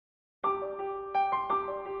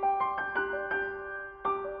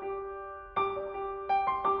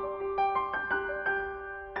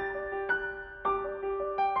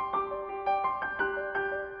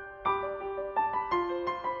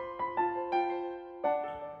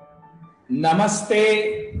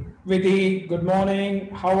Namaste, Vidhi. Good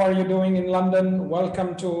morning. How are you doing in London?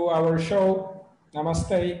 Welcome to our show.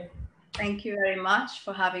 Namaste. Thank you very much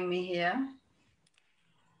for having me here.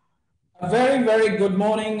 A very, very good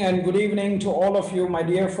morning and good evening to all of you, my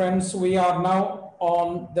dear friends. We are now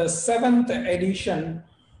on the 7th edition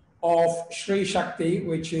of Sri Shakti,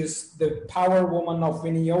 which is the power woman of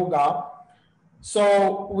Viniyoga.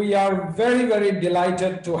 So we are very, very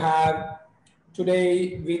delighted to have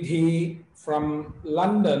today Vidhi from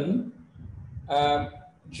London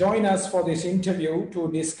join us for this interview to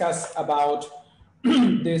discuss about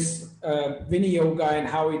this Viniyoga and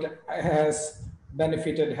how it has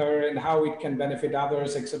benefited her and how it can benefit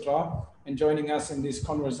others, etc. And joining us in this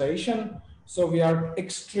conversation. So we are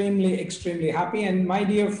extremely, extremely happy. And my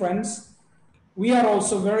dear friends, we are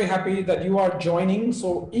also very happy that you are joining.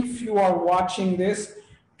 So if you are watching this,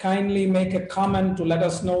 kindly make a comment to let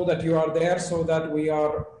us know that you are there so that we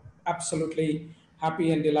are absolutely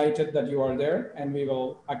happy and delighted that you are there, and we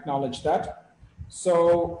will acknowledge that.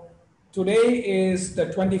 So today is the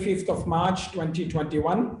 25th of March,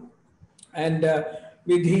 2021, and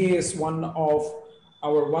Vidhi is one of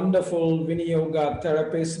our wonderful Viniyoga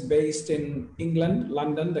therapists based in England,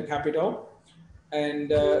 London, the capital.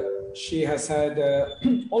 And she has had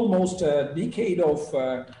almost a decade of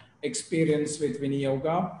experience with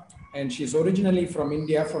Viniyoga, and she's originally from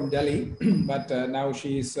India, from Delhi, but now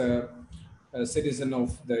she's a citizen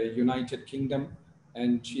of the United Kingdom,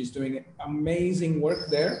 and she's doing amazing work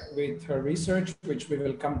there with her research, which we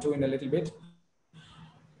will come to in a little bit.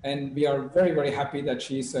 And we are very, very happy that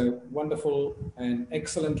she's a wonderful and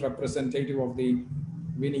excellent representative of the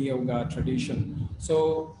Viniyoga tradition.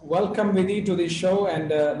 So welcome, Vidhi, to this show, and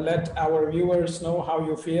let our viewers know how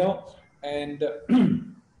you feel, and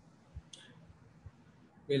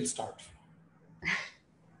we'll start.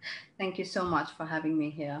 Thank you so much for having me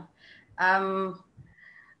here.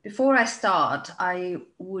 Before I start, I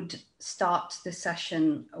would start the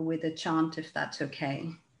session with a chant, if that's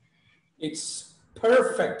okay. It's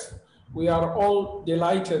perfect. We are all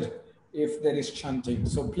delighted if there is chanting.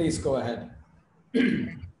 So please go ahead.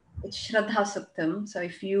 It's Shraddha Suktam. So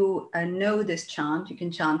if you know this chant, you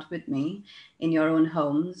can chant with me in your own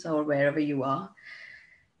homes or wherever you are.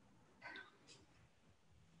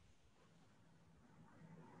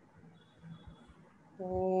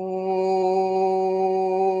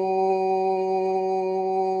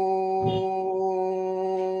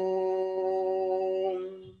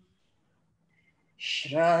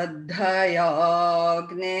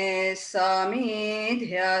 Shraddhayagne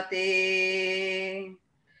samidhyate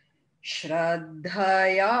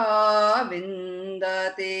Shraddhaya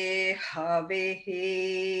vindate havihi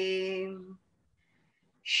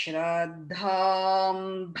Shraddham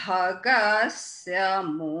bhagasya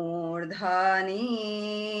murdhani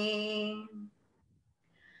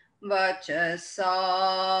Vachasa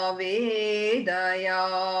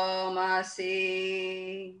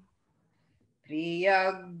vedayamasi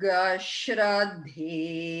Priyaga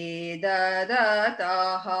shraddhe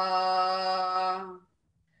dadataha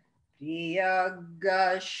Priyaga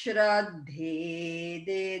shraddhe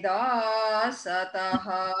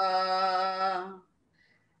dedasataha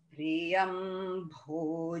Priyam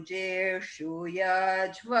bhojeshu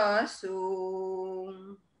yajvasu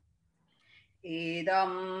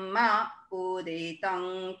Idam ma uditam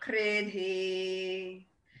kridhi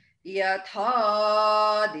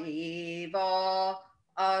Yatha deva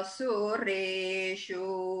asureshu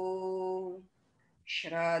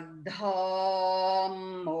Shraddham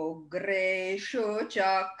mugreshu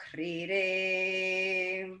chakrire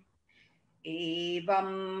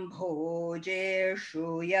Evam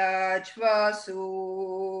bhojeshu yajvasu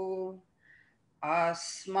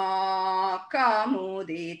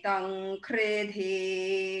Asmakamuditam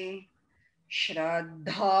kridhi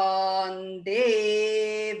Shraddhan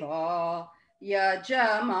deva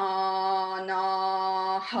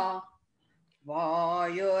yajamanaha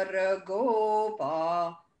Vayurgopa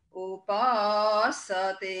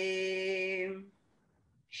upasate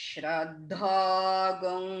Shraddha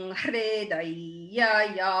gung hridaya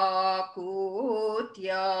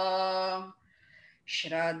yakutya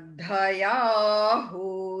Shraddhaya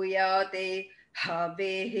huyate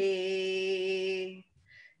havehi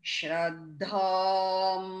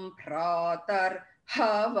Shraddham pratar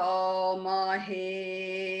havamahe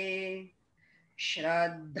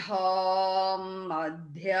Shraddham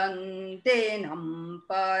madhyantenam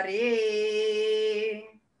pare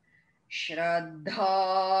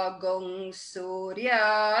Shraddha gung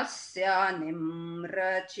suryasya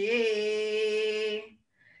nimrache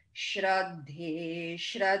Shraddhe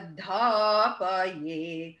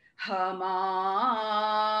Shraddhapaye Hama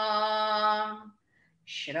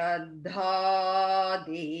Shraddha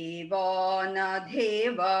Devana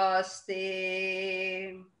Devaste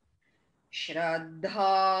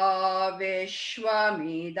Shraddha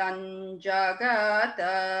Vishwamidam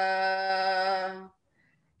Jagata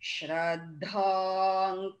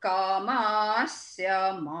Shraddhaಂ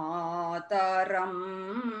Kamasya Mataram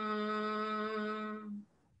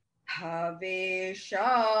Havesha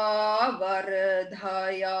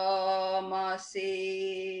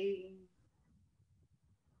Vardhayamasi.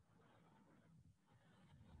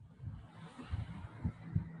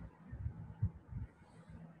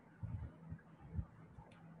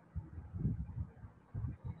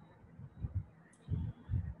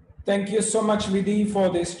 Thank you so much, Vidhi, for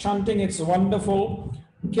this chanting. It's wonderful.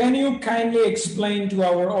 Can you kindly explain to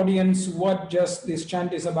our audience what just this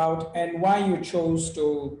chant is about and why you chose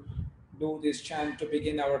to do this chant to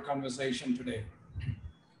begin our conversation today?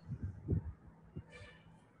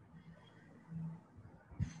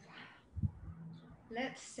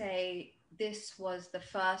 Let's say this was the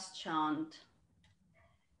first chant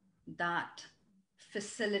that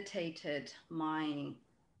facilitated my,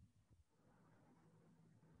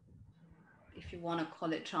 if you want to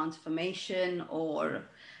call it transformation, or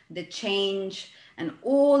the change and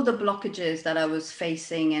all the blockages that I was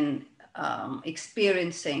facing and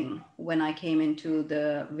experiencing when I came into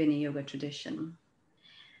the Viniyoga tradition.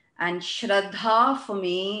 And Shraddha for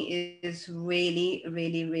me is really,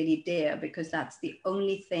 really, really dear, because that's the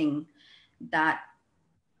only thing that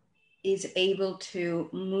is able to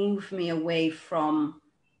move me away from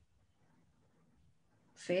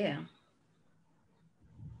fear.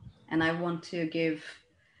 And I want to give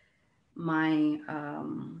my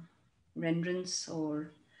renderance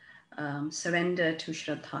or surrender to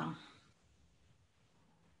Shraddha.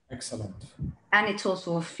 Excellent. And it's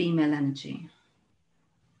also a female energy.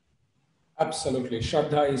 Absolutely.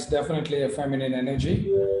 Shraddha is definitely a feminine energy.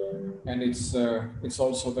 And it's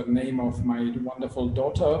also the name of my wonderful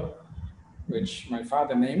daughter, which my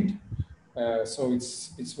father named. So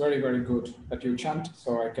it's very, very good that you chant,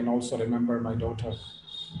 so I can also remember my daughter.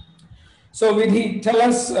 So Vidhi, tell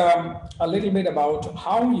us a little bit about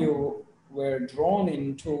how you were drawn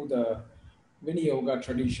into the Viniyoga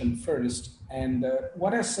tradition first, and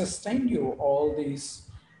what has sustained you all these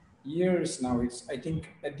years now. It's, I think,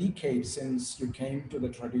 a decade since you came to the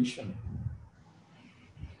tradition.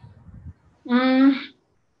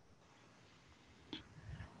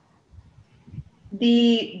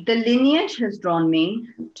 The lineage has drawn me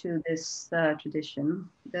to this tradition.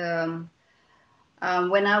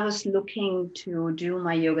 When I was looking to do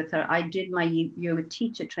my yoga therapy, I did my yoga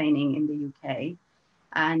teacher training in the UK,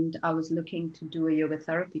 and I was looking to do a yoga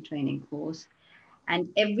therapy training course. And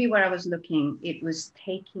everywhere I was looking, it was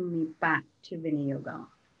taking me back to Viniyoga.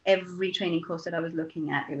 Every training course that I was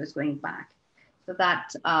looking at, it was going back. So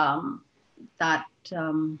that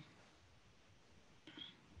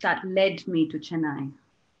led me to Chennai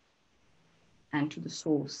and to the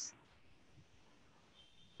source,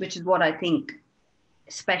 which is what I think,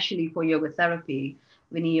 especially for yoga therapy,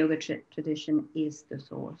 Viniyoga tradition is the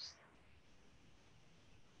source.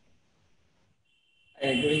 I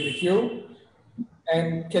agree with you.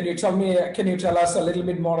 And can you tell us a little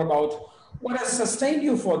bit more about what has sustained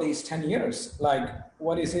you for these 10 years? Like,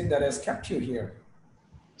 what is it that has kept you here?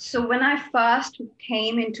 So when I first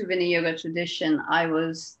came into Viniyoga tradition, I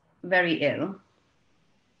was very ill.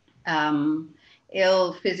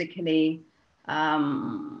 Ill physically,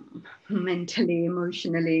 mentally,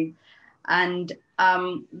 emotionally. And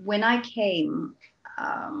when I came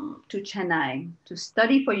to Chennai to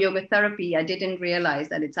study for yoga therapy, I didn't realize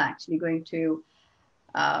that it's actually going to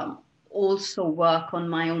also work on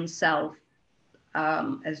my own self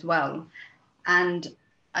as well. And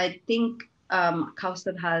I think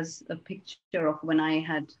Kausthub has a picture of when I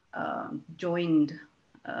had joined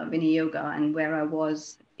Viniyoga and where I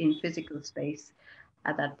was in physical space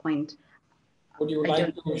at that point. Would you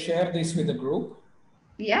like to share this with the group?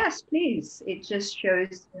 Yes, please. It just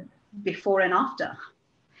shows before and after.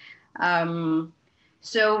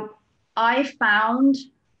 So I found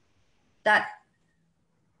that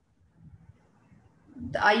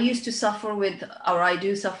I used to suffer with, or I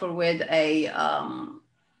do suffer with a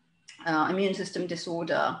immune system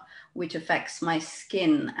disorder, which affects my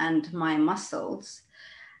skin and my muscles.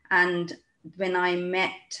 And when I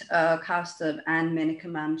met Kausthub and Menika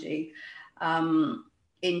Mamji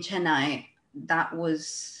in Chennai, that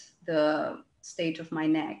was the state of my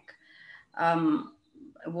neck. I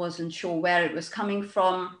wasn't sure where it was coming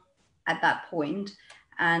from at that point.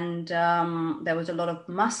 And there was a lot of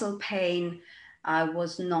muscle pain. I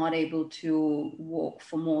was not able to walk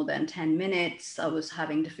for more than 10 minutes. I was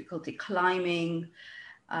having difficulty climbing.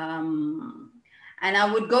 And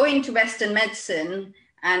I would go into Western medicine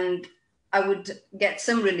and I would get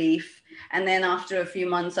some relief. And then after a few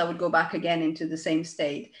months, I would go back again into the same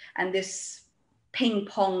state. And this ping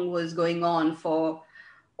pong was going on for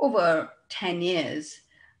over 10 years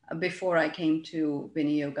before I came to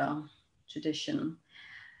Viniyoga tradition.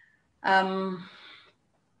 I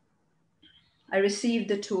received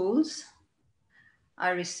the tools.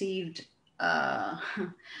 I received the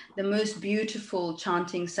most beautiful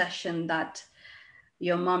chanting session that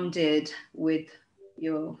your mom did with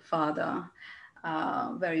your father,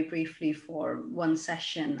 very briefly for one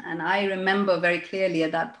session. And I remember very clearly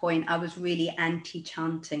at that point, I was really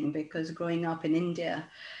anti-chanting, because growing up in India,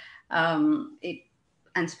 and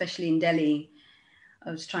especially in Delhi, I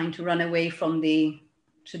was trying to run away from the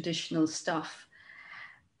traditional stuff.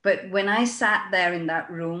 But when I sat there in that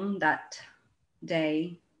room that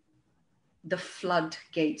day, the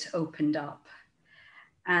floodgates opened up.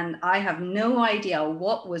 And I have no idea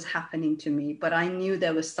what was happening to me, but I knew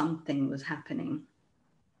there was something was happening.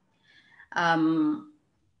 And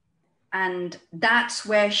that's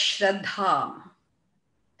where Shraddha,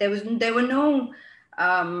 there were no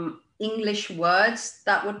English words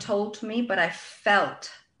that were told to me, but I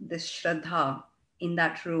felt this Shraddha in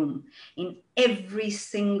that room, in every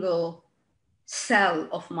single cell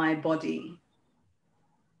of my body.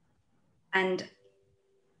 And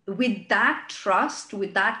with that trust,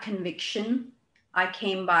 with that conviction, I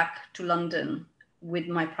came back to London with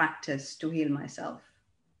my practice to heal myself.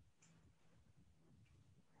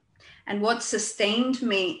 And what sustained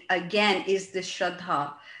me again is this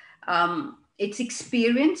Shraddha. It's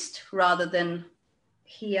experienced rather than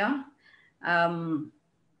here. And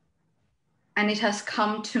it has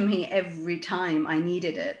come to me every time I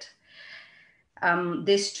needed it.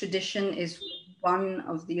 This tradition is one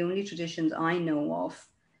of the only traditions I know of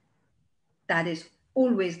that is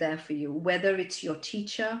always there for you, whether it's your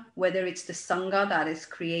teacher, whether it's the Sangha that is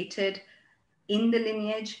created in the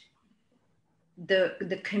lineage,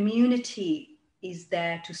 the community is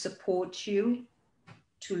there to support you,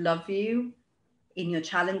 to love you in your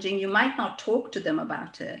challenging. You might not talk to them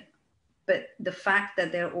about it, but the fact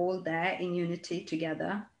that they're all there in unity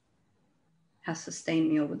together has sustained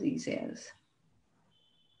me over these years.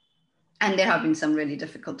 And there have been some really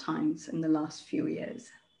difficult times in the last few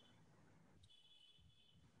years.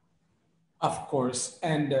 Of course.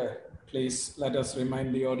 And please let us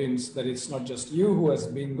remind the audience that it's not just you who has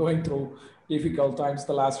been going through difficult times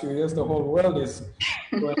the last few years. The whole world is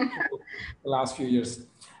going through the last few years.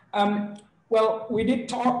 Well, we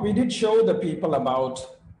did show the people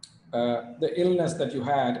about the illness that you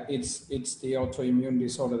had. It's the autoimmune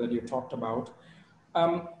disorder that you talked about.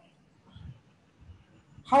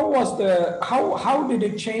 How did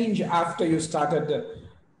it change after you started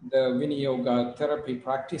the Viniyoga therapy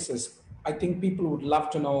practices? I think people would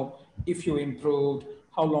love to know if you improved,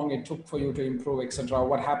 how long it took for you to improve, etc.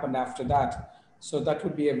 What happened after that? So that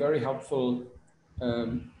would be a very helpful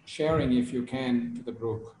sharing, if you can, to the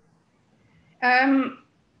group.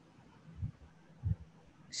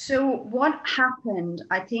 So what happened?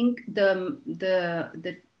 I think the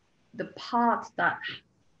part that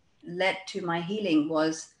led to my healing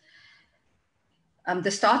was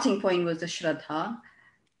the starting point was the Shraddha.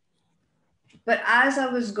 But as I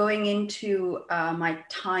was going into my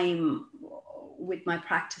time with my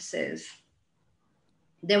practices,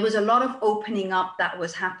 there was a lot of opening up that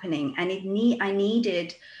was happening, and I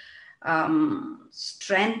needed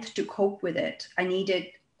strength to cope with it. I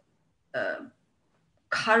needed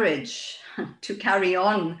courage to carry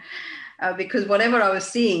on, because whatever I was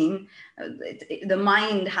seeing, the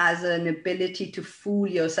mind has an ability to fool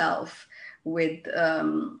yourself with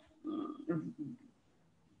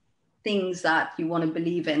things that you want to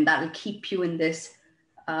believe in that will keep you in this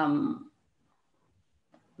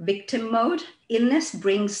victim mode. Illness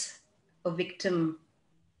brings a victim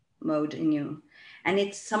mode in you.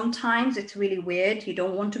 And sometimes it's really weird. You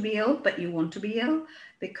don't want to be ill, but you want to be ill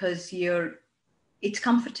because it's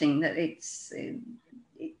comforting that it's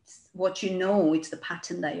what you know, it's the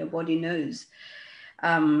pattern that your body knows.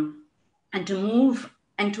 And to move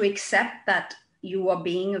and to accept that you are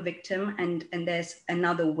being a victim and there's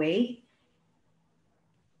another way.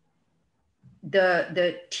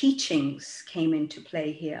 The teachings came into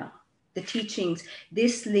play here. The teachings,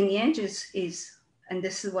 this lineage is, and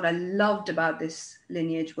this is what I loved about this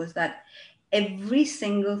lineage, was that every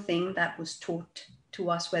single thing that was taught to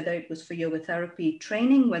us, whether it was for yoga therapy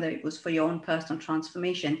training, whether it was for your own personal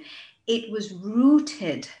transformation, it was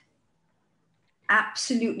rooted,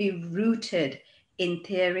 absolutely rooted in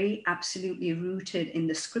theory, absolutely rooted in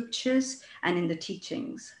the scriptures and in the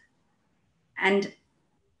teachings. And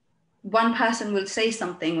one person will say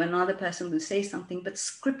something, when another person will say something, but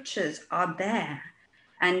scriptures are there.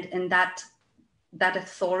 And that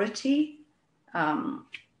authority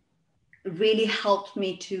really helped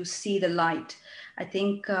me to see the light. I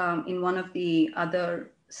think in one of the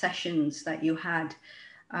other sessions that you had,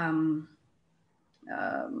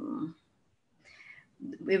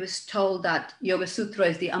 it was told that Yoga Sutra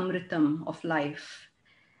is the Amritam of life.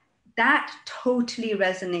 That totally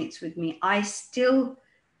resonates with me. I still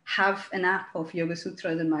have an app of Yoga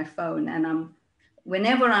Sutras in my phone, and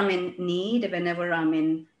whenever I'm in need, whenever I'm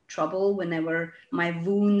in trouble, whenever my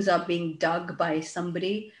wounds are being dug by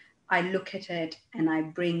somebody, I look at it and I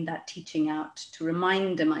bring that teaching out to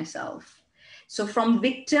remind myself. So from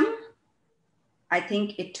victim, I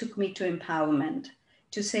think it took me to empowerment,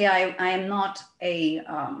 to say I am not a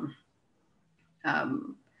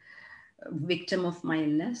victim of my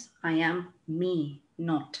illness. I am me,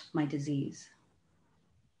 not my disease.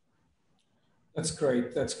 That's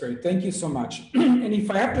great. That's great. Thank you so much. And if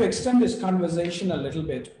I have to extend this conversation a little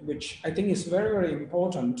bit, which I think is very, very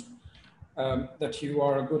important, that you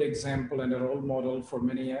are a good example and a role model for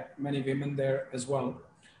many, many women there as well.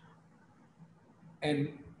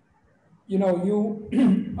 And, you know,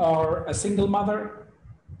 you are a single mother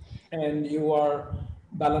and you are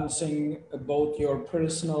balancing both your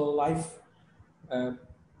personal life,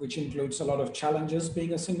 which includes a lot of challenges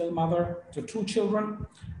being a single mother to 2 children,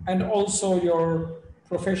 and also your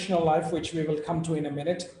professional life, which we will come to in a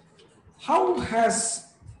minute. How has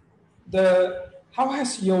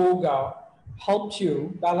yoga helped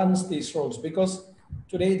you balance these roles? Because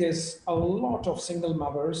today there's a lot of single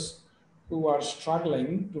mothers who are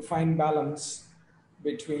struggling to find balance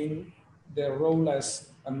between their role as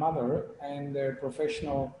a mother and their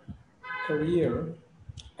professional career,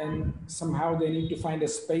 and somehow they need to find a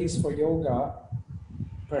space for yoga,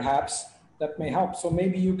 perhaps, that may help. So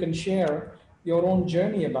maybe you can share your own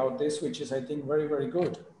journey about this, which is, I think, very, very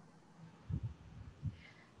good.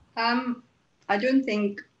 I don't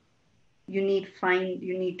think you need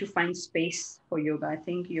to find space for yoga. I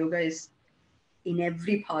think yoga is in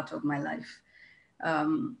every part of my life.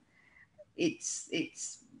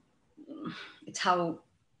 It's how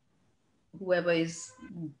whoever is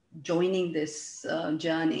joining this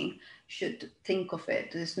journey should think of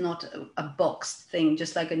it. It's not a boxed thing,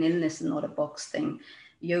 just like an illness is not a boxed thing.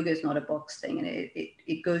 Yoga is not a boxed thing, and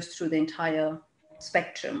it goes through the entire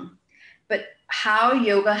spectrum. But how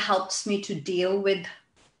yoga helps me to deal with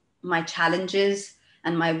my challenges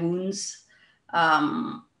and my wounds,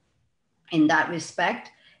 in that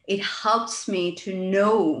respect, it helps me to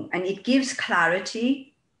know, and it gives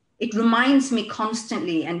clarity. It reminds me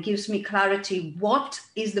constantly and gives me clarity. What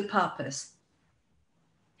is the purpose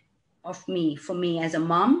of me, for me as a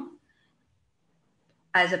mom,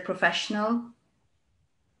 as a professional,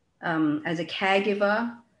 as a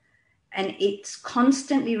caregiver? And it's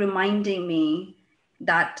constantly reminding me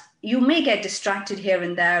that you may get distracted here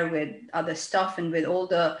and there with other stuff and with all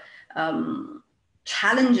the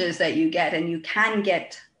challenges that you get, and you can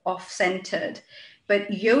get off-centered.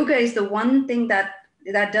 But yoga is the one thing that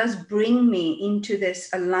does bring me into this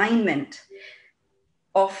alignment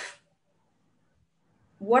of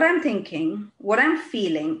what I'm thinking, what I'm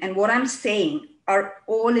feeling, and what I'm saying are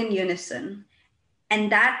all in unison,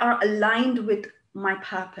 and that are aligned with my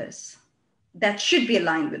purpose. That should be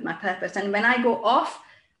aligned with my purpose. And when I go off,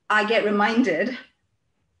 I get reminded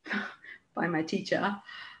by my teacher,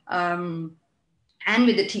 and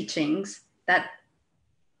with the teachings that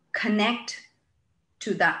connect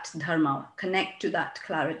to that dharma, connect to that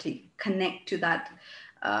clarity, connect to that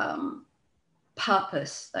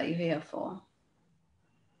purpose that you're here for.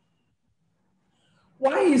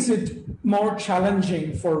 Why is it more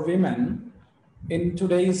challenging for women in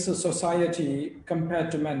today's society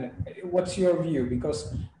compared to men? What's your view?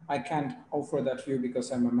 Because I can't offer that view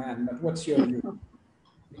because I'm a man, but what's your view?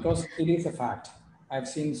 Because it is a fact. I've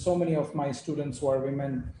seen so many of my students who are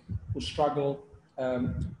women who struggle.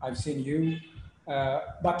 I've seen you,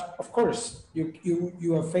 but of course,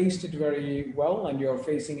 you have faced it very well, and you're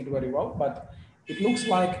facing it very well. But it looks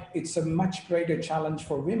like it's a much greater challenge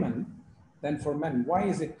for women than for men. Why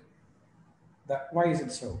is it that? Why is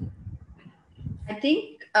it so? I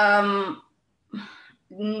think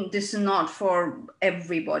this is not for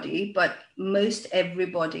everybody, but most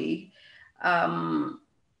everybody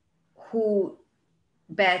who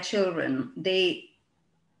bear children,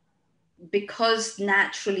 because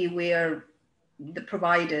naturally we're the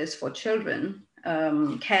providers for children,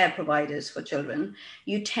 care providers for children,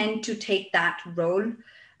 you tend to take that role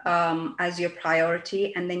as your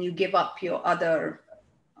priority, and then you give up your other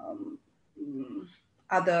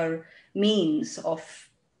means of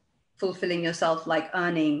fulfilling yourself, like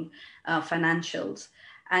earning, financials.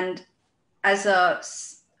 And as a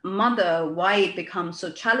mother, why it becomes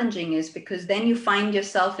so challenging is because then you find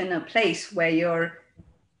yourself in a place where you're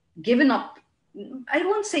given up. I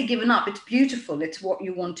won't say given up, it's beautiful, it's what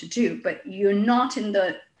you want to do, but you're not in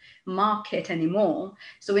the market anymore.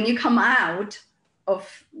 So when you come out of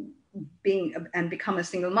being and become a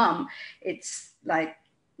single mom, it's like,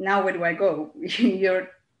 now where do I go? You're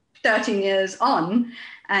 13 years on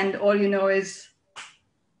and all you know is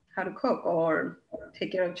how to cook or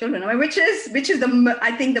take care of children. I mean, which is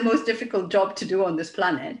I think the most difficult job to do on this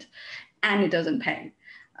planet, and it doesn't pay.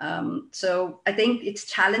 So I think it's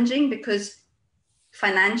challenging because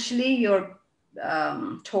financially you're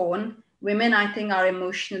torn. Women, I think, are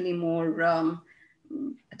emotionally more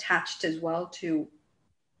attached as well to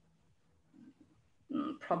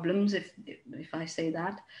problems, if I say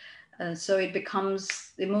that. So it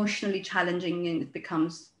becomes emotionally challenging and it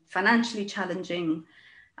becomes financially challenging.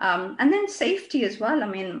 And then safety as well. I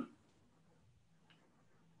mean,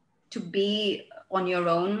 to be on your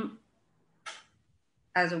own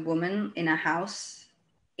as a woman in a house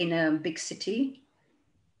in a big city,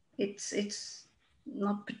 it's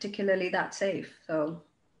not particularly that safe. So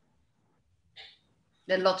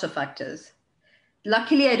there are lots of factors.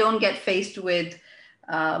 Luckily, I don't get faced with,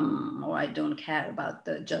 or I don't care about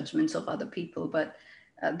the judgments of other people, but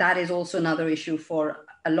that is also another issue for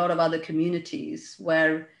a lot of other communities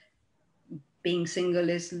where being single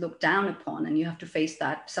is looked down upon and you have to face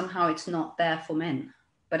that. Somehow it's not there for men,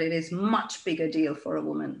 but it is much bigger deal for a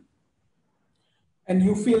woman. And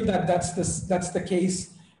you feel that that's the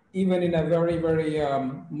case even in a very, very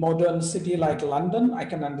modern city like London? I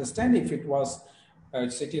can understand if it was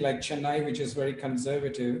a city like Chennai, which is very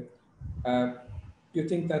conservative. You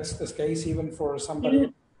think that's the case even for somebody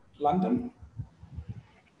in London?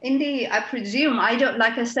 I presume, I don't,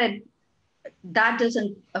 like I said, that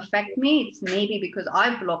doesn't affect me. It's maybe because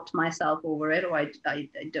I've blocked myself over it, or I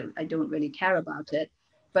don't really care about it.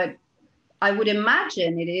 But I would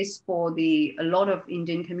imagine it is for a lot of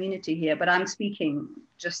Indian community here, but I'm speaking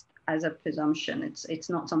just as a presumption. It's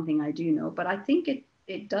not something I do know, but I think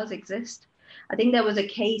it does exist. I think there was a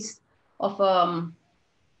case of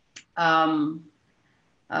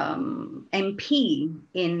MP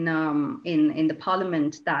in the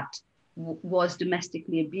parliament that was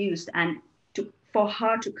domestically abused, and for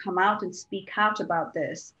her to come out and speak out about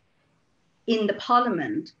this in the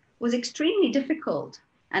parliament was extremely difficult.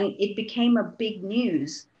 And it became a big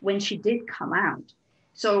news when she did come out.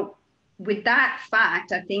 So with that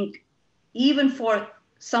fact, I think even for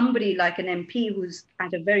somebody like an MP who's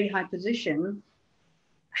at a very high position,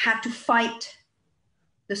 had to fight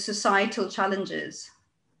the societal challenges.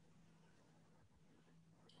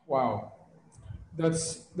 Wow,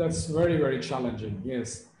 that's very, very challenging.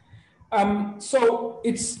 Yes. So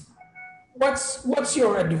what's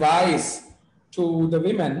your advice to the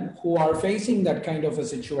women who are facing that kind of a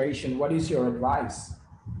situation? What is your advice?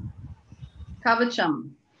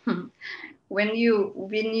 Kavacham. When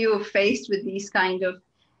you're faced with these kind of,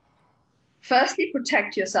 firstly,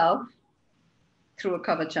 protect yourself through a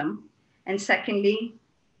kavacham, and secondly,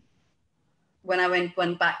 when I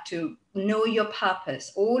went back to know your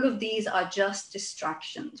purpose. All of these are just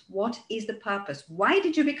distractions. What is the purpose? Why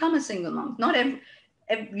did you become a single mom? Not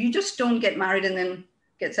you just don't get married and then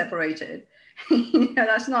get separated.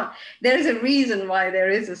 That's not, there is a reason why there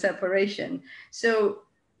is a separation. So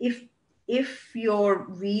if your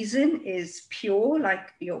reason is pure, like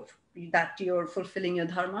that you're fulfilling your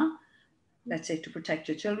dharma, let's say to protect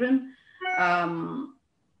your children,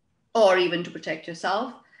 or even to protect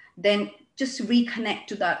yourself, then just reconnect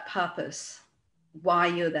to that purpose, why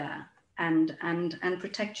you're there, and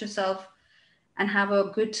protect yourself and have a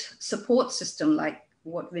good support system like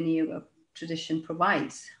what Viniyoga tradition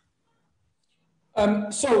provides.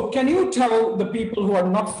 So can you tell the people who are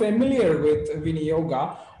not familiar with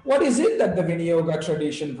Viniyoga, what is it that the Viniyoga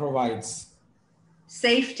tradition provides?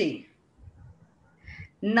 Safety.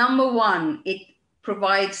 Number one, it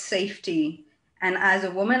provides safety. And as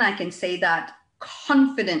a woman, I can say that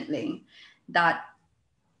confidently, that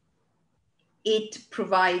it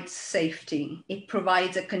provides safety. It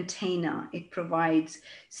provides a container. It provides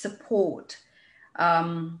support.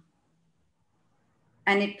 And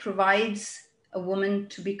it provides a woman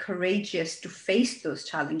to be courageous to face those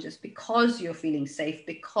challenges because you're feeling safe,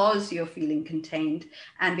 because you're feeling contained,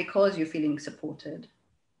 and because you're feeling supported.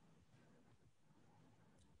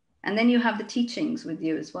 And then you have the teachings with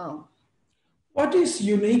you as well. What is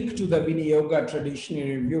unique to the Viniyoga tradition in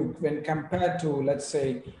your view when compared to, let's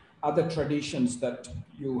say, other traditions that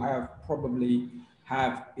you have probably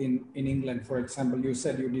have in England. For example, you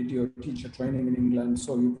said you did your teacher training in England,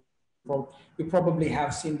 so you probably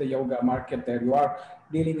have seen the yoga market there. You are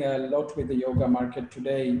dealing a lot with the yoga market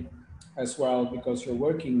today as well, because you're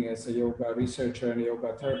working as a yoga researcher and a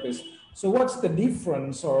yoga therapist. So what's the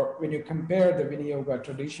difference, or when you compare the Viniyoga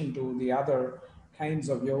tradition to the other kinds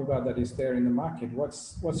of yoga that is there in the market,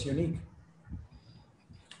 what's unique?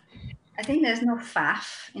 I think there's no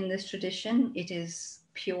faff in this tradition. It is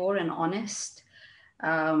pure and honest.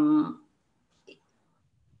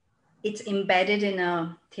 It's embedded in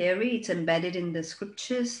a theory. It's embedded in the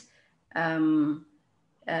scriptures.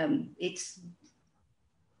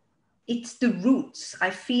 It's the roots. I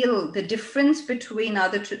feel the difference between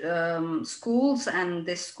other schools and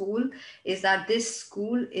this school is that this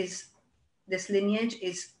lineage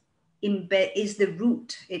is the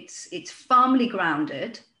root. It's firmly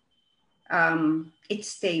grounded. It's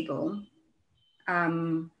stable.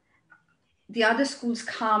 The other schools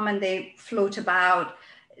come and they float about.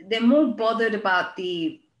 They're more bothered about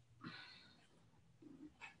I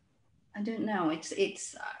don't know. It's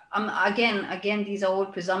again, these are all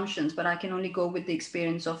presumptions, but I can only go with the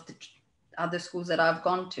experience of the other schools that I've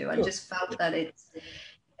gone to. I just felt that it's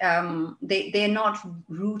they're not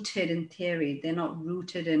rooted in theory. They're not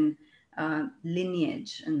rooted in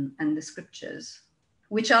lineage and the scriptures,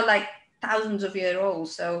 which are like thousands of years old.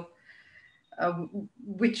 So,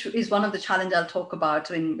 which is one of the challenges I'll talk about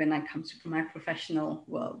when I come to my professional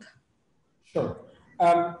world. Sure.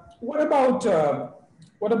 What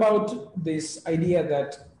about this idea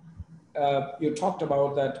that you talked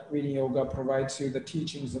about, that Viniyoga provides you the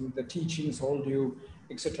teachings and the teachings hold you,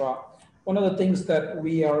 etc. One of the things that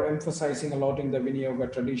we are emphasizing a lot in the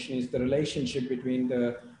Viniyoga tradition is the relationship between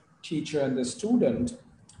the teacher and the student,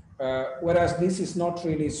 whereas this is not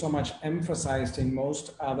really so much emphasized in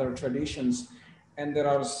most other traditions. And there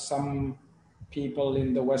are some people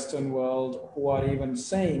in the Western world who are even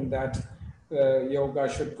saying that yoga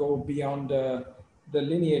should go beyond the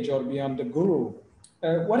lineage or beyond the guru.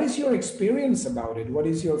 What is your experience about it? What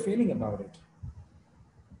is your feeling about it?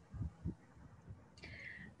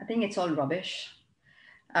 I think it's all rubbish.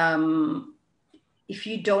 If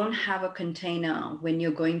you don't have a container when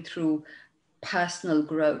you're going through personal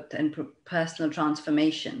growth and personal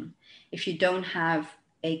transformation, if you don't have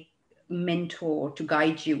a mentor to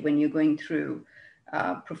guide you when you're going through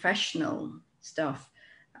professional stuff,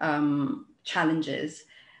 challenges,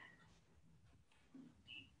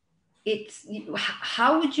 it's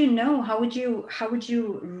how would you know? How would you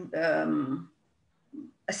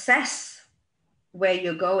assess where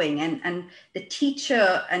you're going? And the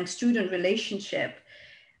teacher and student relationship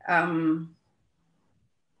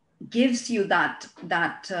gives you that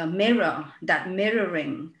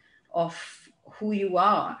mirroring of who you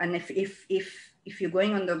are. And if you're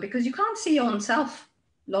going on because you can't see your own self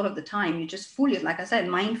a lot of the time, you just fool you. Like I said,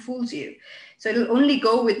 mind fools you. So it'll only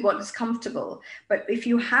go with what is comfortable. But if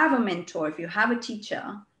you have a mentor, if you have a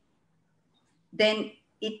teacher, then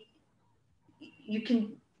you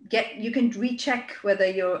can recheck whether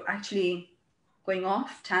you're actually going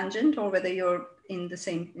off tangent or whether you're in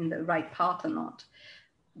the right path or not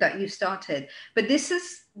that you started. But this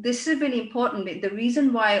is really important. The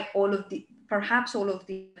reason why perhaps all of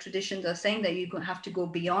the traditions are saying that you have to go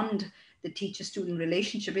beyond the teacher-student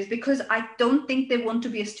relationship is because I don't think they want to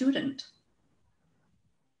be a student.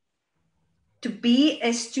 To be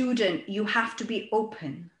a student, you have to be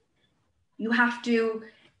open. You have to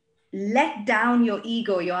let down your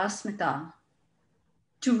ego, your asmita,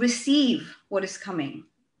 to receive what is coming.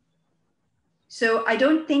 So I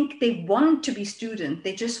don't think they want to be student.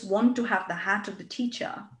 They just want to have the hat of the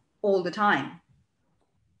teacher all the time.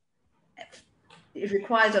 It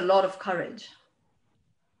requires a lot of courage.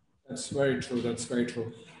 That's very true. That's very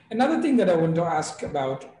true. Another thing that I want to ask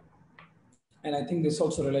about, and I think this is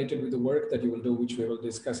also related with the work that you will do, which we will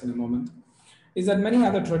discuss in a moment, is that many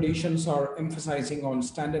other traditions are emphasizing on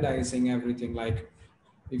standardizing everything. Like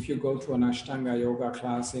if you go to an Ashtanga yoga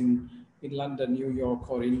class in London, New York,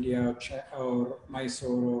 or India, or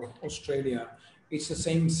Mysore, or Australia, it's the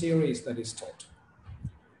same series that is taught.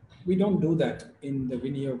 We don't do that in the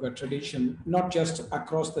Viniyoga tradition, not just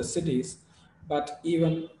across the cities, but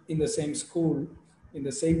even in the same school, in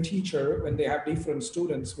the same teacher, when they have different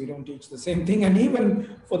students, we don't teach the same thing. And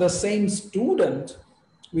even for the same student,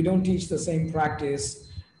 we don't teach the same practice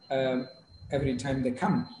every time they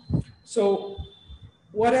come. So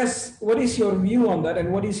what is your view on that,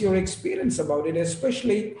 and what is your experience about it,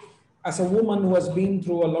 especially as a woman who has been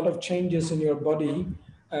through a lot of changes in your body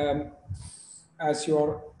as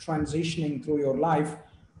you're transitioning through your life?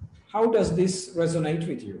 How does this resonate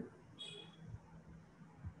with you?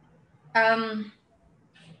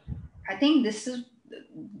 I think this is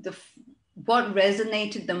what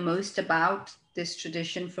resonated the most about this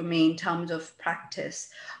tradition for me in terms of practice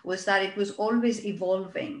was that it was always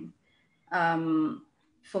evolving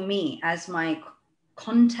for me as my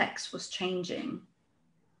context was changing.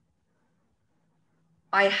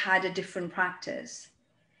 I had a different practice.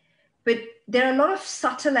 But there are a lot of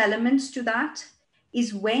subtle elements to that.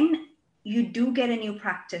 Is when you do get a new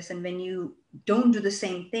practice and when you don't do the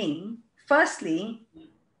same thing, firstly,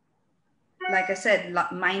 like I said,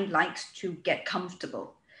 mind likes to get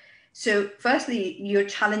comfortable. So firstly, you're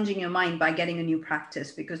challenging your mind by getting a new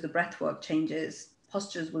practice because the breath work changes,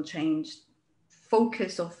 postures will change,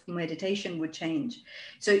 focus of meditation would change.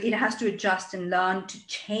 So it has to adjust and learn to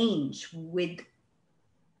change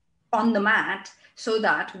on the mat so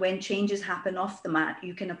that when changes happen off the mat,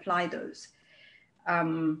 you can apply those.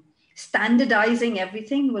 Standardizing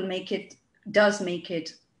everything does make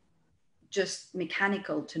it just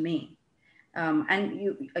mechanical to me. And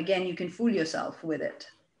you can fool yourself with it.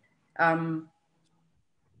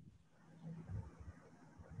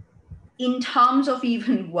 In terms of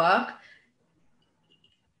even work,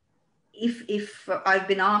 if I've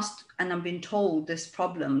been asked and I've been told this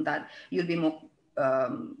problem that you'll be more,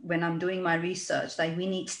 when I'm doing my research, like we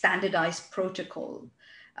need standardized protocol.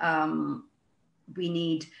 We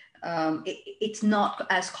need, it's not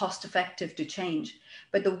as cost effective to change.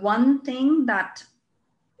 But the one thing that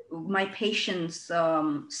my patients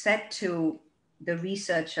said to the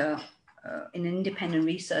researcher, an independent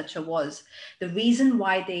researcher, was the reason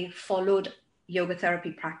why they followed yoga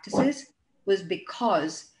therapy practices was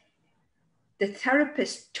because the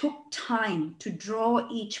therapist took time to draw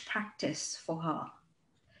each practice for her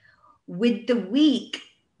with the week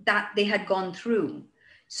that they had gone through.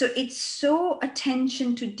 So it's so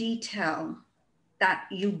attention to detail that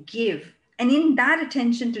you give. And in that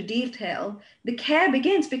attention to detail, the care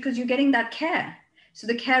begins because you're getting that care. So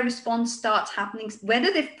the care response starts happening,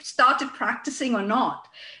 whether they've started practicing or not,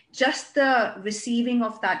 just the receiving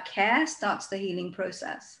of that care starts the healing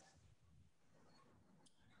process.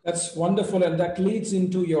 That's wonderful, and that leads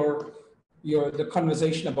into the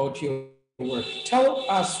conversation about your work. Tell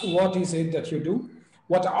us, what is it that you do?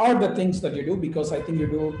 What are the things that you do? Because I think you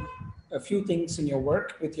do a few things in your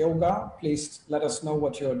work with yoga. Please let us know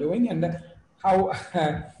what you're doing and how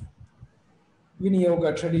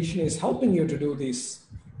Viniyoga tradition is helping you to do this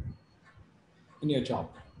in your job.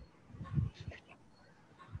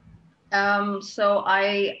 So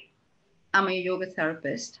I am a yoga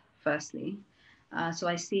therapist, firstly. So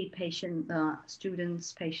I see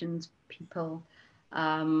students, patients, people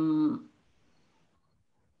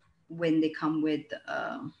when they come with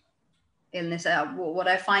illness. What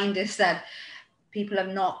I find is that people have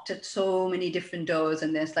knocked at so many different doors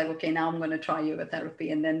and it's like, okay, now I'm going to try yoga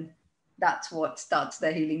therapy. And then that's what starts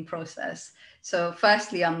the healing process. So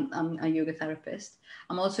firstly, I'm a yoga therapist.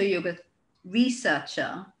 I'm also a yoga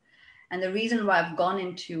researcher. And the reason why I've gone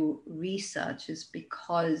into research is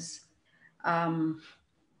because I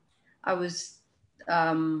was,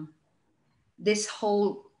 this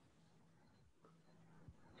whole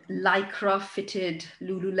lycra fitted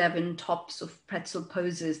Lululemon tops of pretzel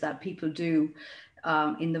poses that people do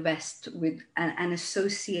in the West and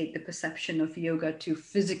associate the perception of yoga to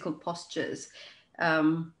physical postures.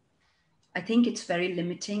 I think it's very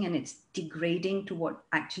limiting and it's degrading to what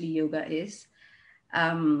actually yoga is.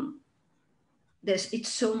 It's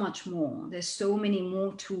so much more. There's so many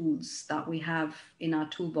more tools that we have in our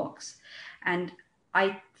toolbox. And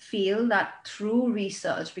I feel that through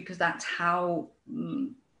research, because that's how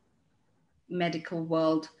medical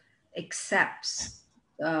world accepts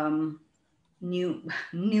new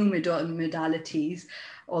modalities,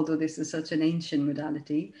 although this is such an ancient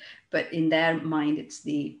modality, but in their mind, it's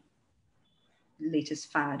the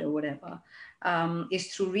latest fad or whatever,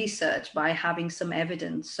 is through research by having some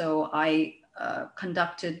evidence. So I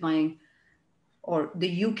conducted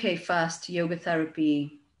the UK first yoga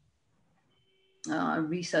therapy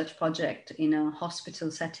research project in a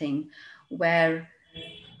hospital setting where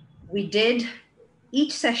we did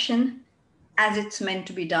each session as it's meant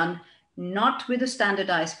to be done, not with a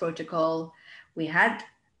standardized protocol. We had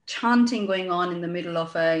chanting going on in the middle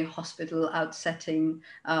of a hospital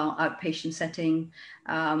outpatient setting.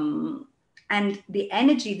 And the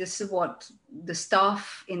energy, this is what the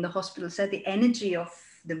staff in the hospital said, the energy of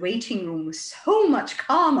the waiting room was so much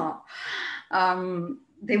calmer.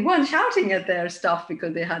 They weren't shouting at their staff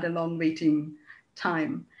because they had a long waiting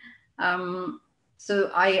time.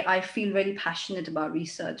 So I feel very passionate about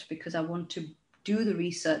research because I want to do the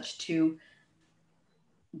research to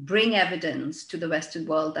bring evidence to the Western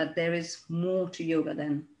world that there is more to yoga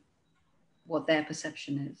than what their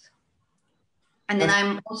perception is. And then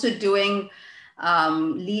I'm also doing,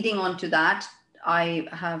 leading on to that, I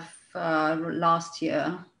have last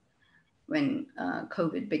year, when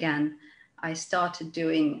COVID began, I started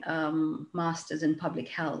doing masters in public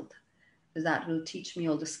health. That will teach me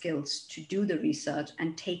all the skills to do the research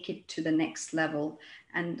and take it to the next level.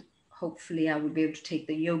 And hopefully I will be able to take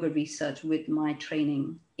the yoga research with my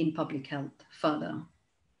training in public health further.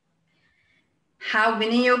 How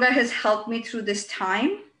Viniyoga has helped me through this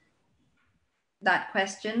time, that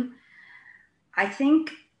question, I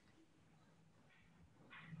think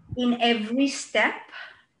in every step,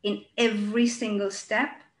 in every single step,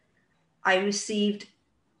 I received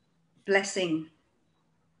blessing,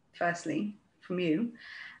 firstly, from you,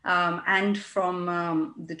 and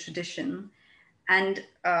from the tradition. And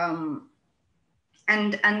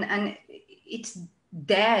it's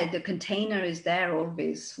there, the container is there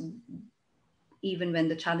always, even when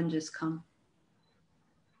the challenges come.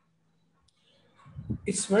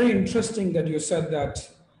 It's very interesting that you said that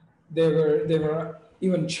they were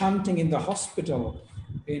even chanting in the hospital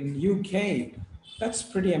in UK. That's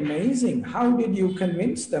pretty amazing. How did you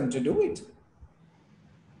convince them to do it?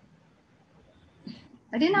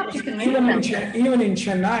 I didn't have to convince them. Even in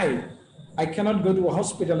Chennai, I cannot go to a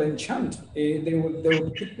hospital and chant. They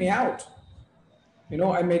would kick me out. You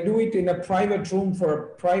know, I may do it in a private room for a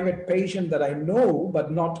private patient that I know,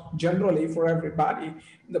 but not generally for everybody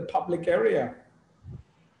in the public area.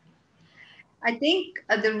 I think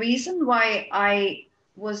the reason why I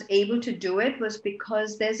was able to do it was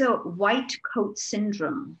because there's a white coat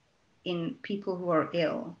syndrome in people who are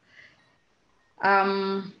ill.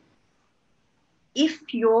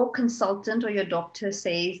 If your consultant or your doctor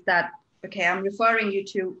says that, okay, I'm referring you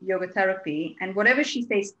to yoga therapy, and whatever she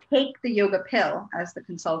says, take the yoga pill, as the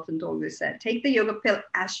consultant always said, take the yoga pill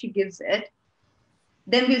as she gives it,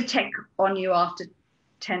 then we'll check on you after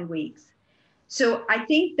 10 weeks. So I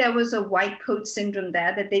think there was a white coat syndrome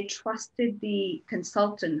there, that they trusted the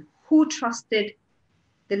consultant, who trusted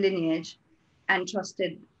the lineage and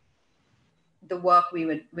trusted the work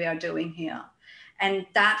we are doing here. And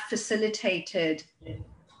that facilitated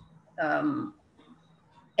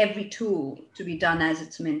every tool to be done as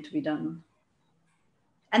it's meant to be done.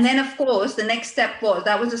 And then, of course, the next step was,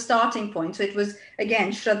 that was a starting point. So it was,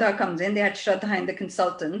 again, Shraddha comes in. They had Shraddha in the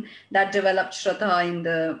consultant. That developed Shraddha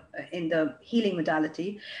in the healing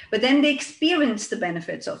modality. But then they experienced the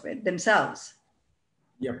benefits of it themselves.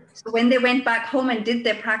 Yep. So when they went back home and did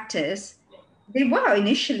their practice, they were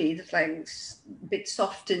initially just like a bit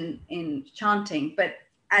soft in chanting. But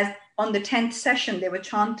as on the 10th session, they were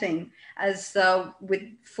chanting as with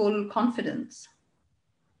full confidence.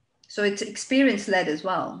 So it's experience-led as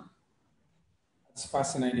well. That's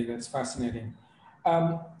fascinating. That's fascinating.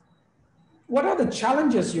 What are the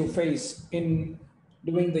challenges you face in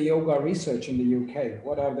doing the yoga research in the UK?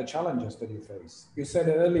 What are the challenges that you face? You said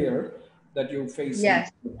earlier that you face. Yes.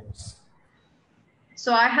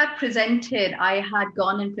 So I had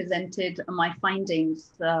gone and presented my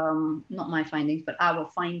findings, not my findings, but our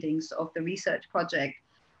findings of the research project.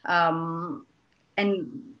 And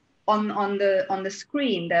on the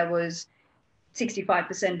screen, there was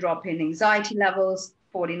 65% drop in anxiety levels,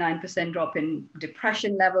 49% drop in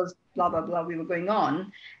depression levels, blah, blah, blah, we were going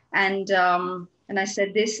on. And I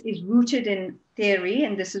said, this is rooted in theory,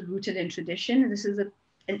 and this is rooted in tradition. And this is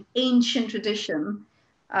an ancient tradition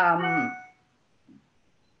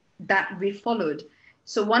that we followed.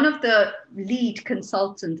 So one of the lead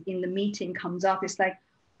consultants in the meeting comes up, it's like,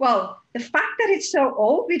 well, the fact that it's so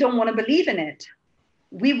old, we don't want to believe in it.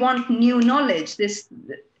 We want new knowledge.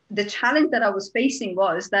 The challenge that I was facing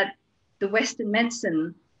was that the Western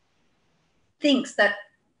medicine thinks that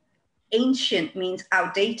ancient means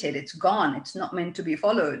outdated. It's gone. It's not meant to be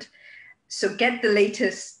followed. So get the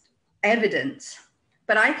latest evidence.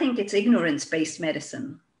 But I think it's ignorance-based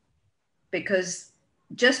medicine, because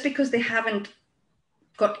just because they haven't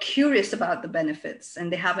got curious about the benefits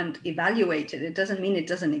and they haven't evaluated, it doesn't mean it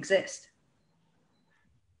doesn't exist.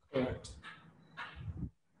 Correct.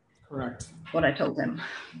 Correct. What I told them.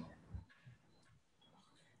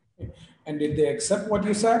 And did they accept what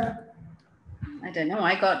you said? I don't know.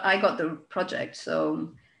 I got the project, so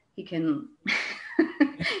he can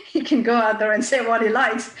he can go out there and say what he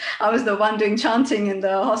likes. I was the one doing chanting in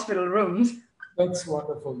the hospital rooms. That's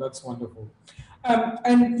wonderful. That's wonderful.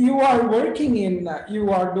 And you are working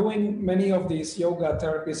you are doing many of these yoga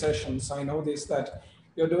therapy sessions. I know this, that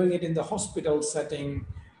you're doing it in the hospital setting.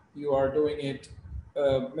 You are doing it.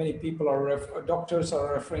 Many people doctors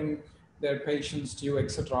are referring their patients to you,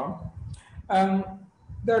 etc.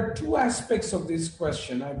 There are two aspects of this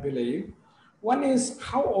question, I believe. One is,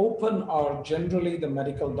 how open are generally the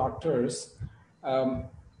medical doctors um,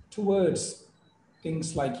 towards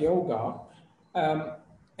things like yoga? Um,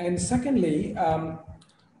 and secondly,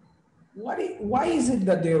 why is it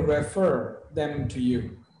that they refer them to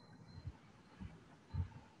you?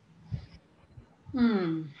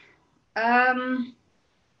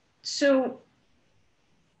 So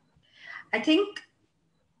I think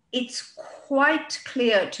it's quite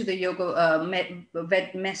clear to the yoga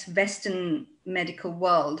Western medical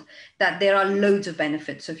world that there are loads of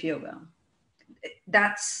benefits of yoga.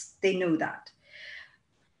 They know that.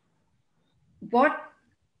 What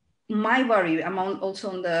my worry, I'm also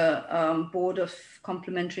on the board of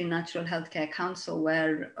Complementary Natural Healthcare Council,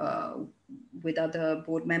 where with other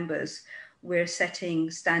board members, we're setting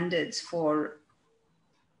standards for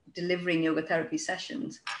delivering yoga therapy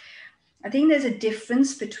sessions. I think there's a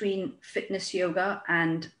difference between fitness yoga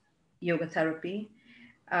and yoga therapy.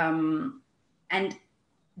 And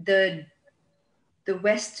the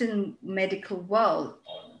Western medical world,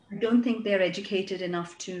 I don't think they're educated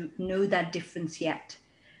enough to know that difference yet.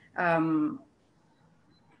 And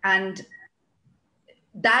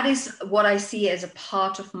that is what I see as a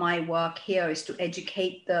part of my work here, is to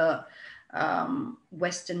educate the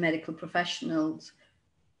Western medical professionals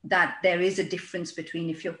that there is a difference between,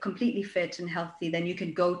 if you're completely fit and healthy, then you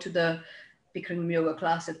can go to the Bikram yoga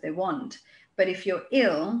class if they want. But if you're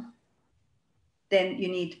ill, then you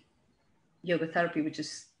need yoga therapy, which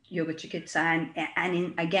is yoga chikitsa.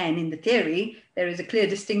 And again, in the theory, there is a clear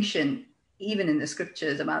distinction, even in the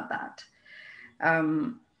scriptures, about that.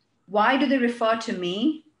 Why do they refer to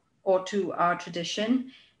me or to our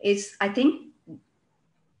tradition? Is, I think,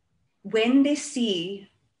 when they see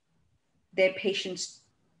their patients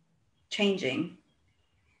changing,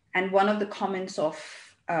 and one of the comments of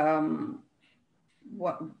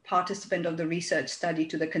what participant of the research study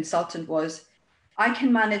to the consultant was, I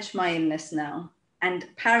can manage my illness now. And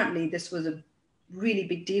apparently this was a really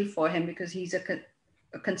big deal for him, because he's a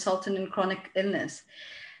consultant in chronic illness.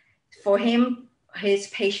 For him, his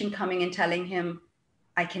patient coming and telling him,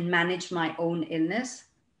 I can manage my own illness,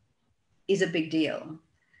 is a big deal.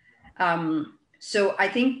 So I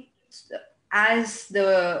think as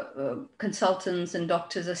the consultants and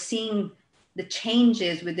doctors are seeing the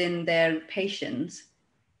changes within their patients,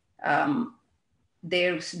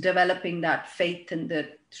 they're developing that faith and the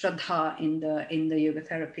shraddha in the yoga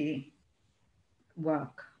therapy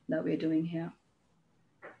work that we're doing here.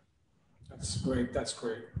 That's great. That's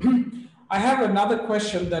great. I have another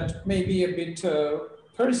question that may be a bit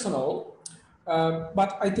personal,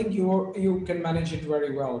 but I think you can manage it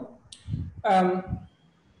very well.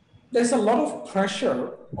 There's a lot of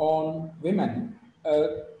pressure on women,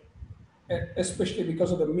 especially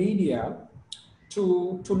because of the media,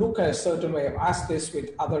 to look a certain way. I've asked this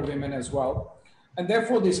with other women as well. And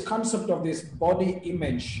therefore, this concept of this body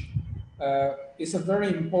image is a very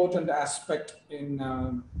important aspect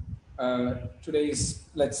in today's,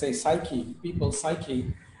 let's say, psyche, people's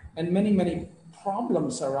psyche. And many, many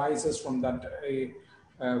problems arises from that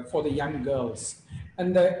for the young girls.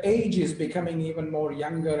 And the age is becoming even more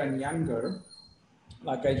younger and younger.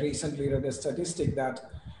 Like I recently read a statistic that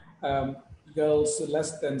girls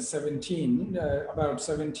less than 17, about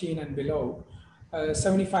 17 and below,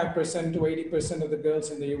 75% to 80% of the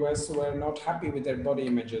girls in the US were not happy with their body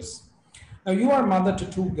images. Now, you are mother to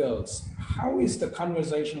two girls. How is the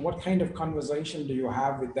conversation? What kind of conversation do you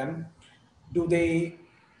have with them? Do they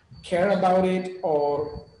care about it,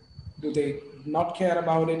 or do they not care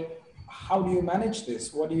about it? How do you manage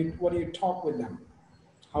this? What do you talk with them?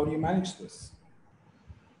 How do you manage this?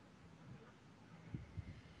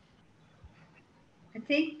 I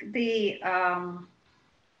think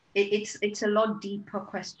it's a lot deeper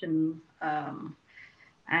question, and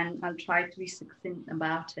I'll try to be succinct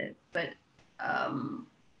about it. But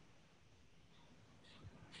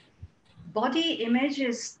body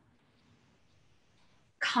images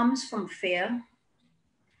comes from fear.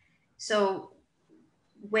 So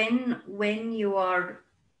when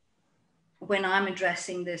I'm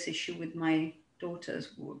addressing this issue with my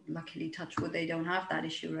daughters, who luckily, touch wood, they don't have that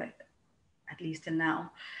issue, right, at least till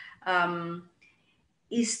now,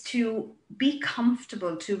 is to be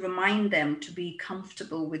comfortable, to remind them to be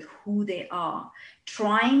comfortable with who they are.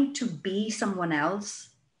 Trying to be someone else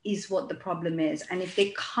is what the problem is. And if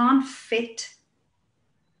they can't fit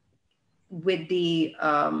with the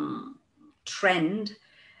trend,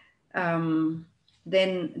 then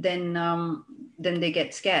they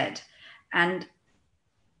get scared. And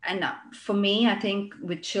for me, I think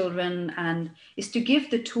with children, and is to give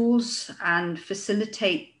the tools and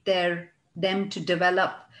facilitate them to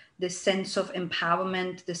develop this sense of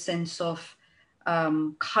empowerment, this sense of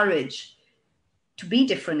courage to be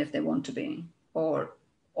different if they want to be. or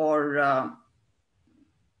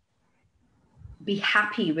be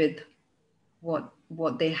happy with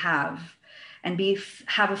what they have, and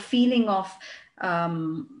have a feeling of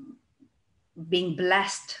being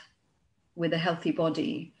blessed with a healthy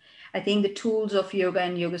body. I think the tools of yoga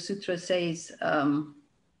and Yoga Sutra says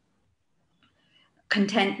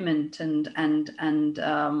contentment and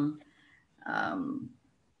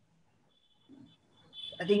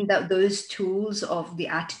I think that those tools of the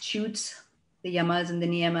attitudes, the yamas and the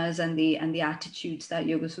niyamas and the attitudes that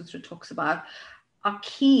Yoga Sutra talks about are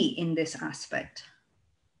key in this aspect.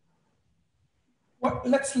 Well,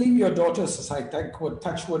 let's leave your daughters aside.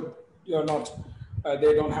 Touch wood, you're not,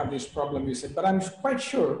 they don't have this problem, you said, but I'm quite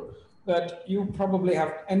sure that you probably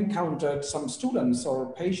have encountered some students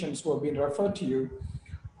or patients who have been referred to you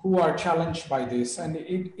who are challenged by this. And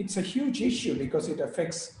it's a huge issue because it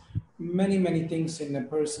affects many, many things in a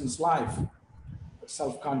person's life.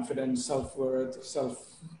 Self-confidence, self-worth,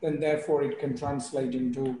 and therefore it can translate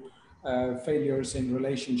into failures in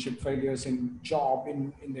relationship, failures in job,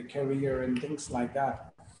 in the career and things like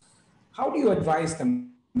that. How do you advise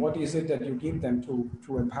them? What is it that you give them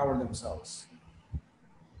to empower themselves?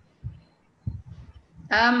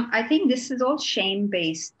 I think this is all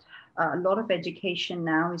shame-based. A lot of education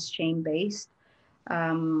now is shame-based,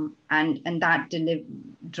 and that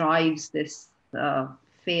drives this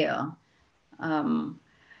fear.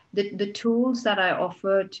 The tools that I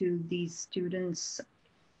offer to these students,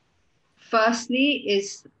 firstly,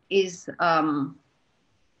 is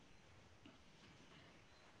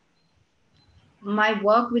my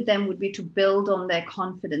work with them would be to build on their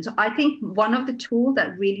confidence. So I think one of the tools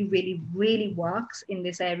that really, really, really works in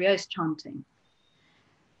this area is chanting.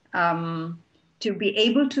 To be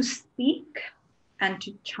able to speak and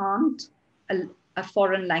to chant a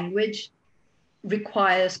foreign language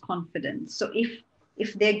requires confidence. So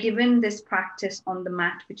if they're given this practice on the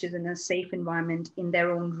mat, which is in a safe environment in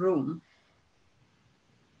their own room,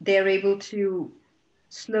 they're able to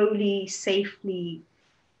slowly, safely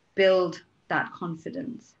build that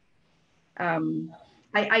confidence.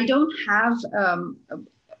 I don't have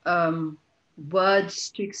words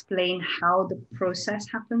to explain how the process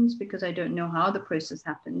happens because I don't know how the process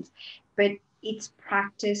happens, but it's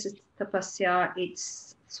practice, it's tapasya,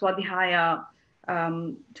 it's swadhyaya,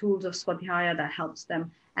 tools of swadhyaya that helps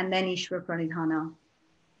them, and then Ishvara Pranidhana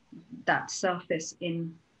that surface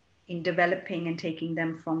in developing and taking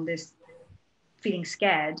them from this feeling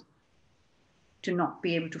scared to not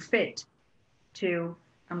be able to fit to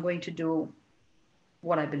I'm going to do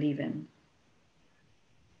what I believe in.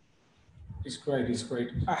 It's great, it's great.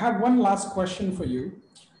 I have one last question for you.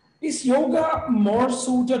 Is yoga more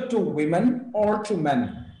suited to women or to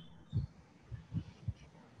men?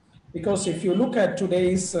 Because if you look at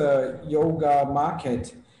today's yoga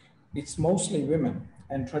market, it's mostly women,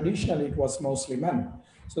 and traditionally it was mostly men.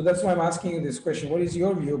 So that's why I'm asking you this question. What is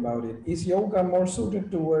your view about it? Is yoga more suited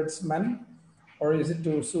towards men or is it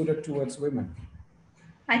suited towards women?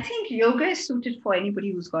 I think yoga is suited for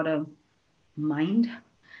anybody who's got a mind.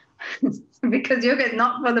 Because yoga is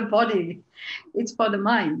not for the body, it's for the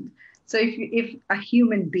mind. So if a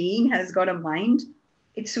human being has got a mind,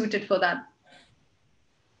 it's suited for that,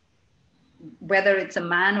 whether it's a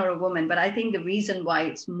man or a woman. But I think the reason why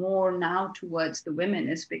it's more now towards the women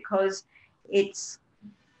is because it's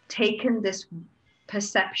taken this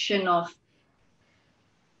perception of,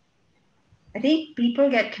 I think people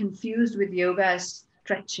get confused with yoga as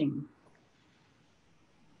stretching,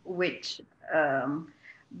 which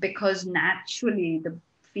because naturally the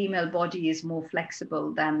female body is more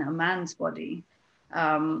flexible than a man's body,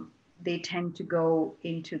 they tend to go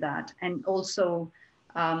into that. And also,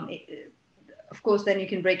 of course, then you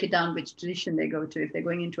can break it down which tradition they go to. If they're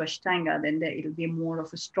going into Ashtanga, then it'll be more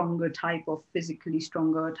of a stronger type of, physically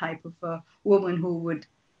stronger type of a woman who would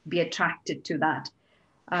be attracted to that.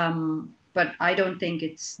 But I don't think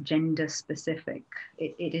it's gender specific.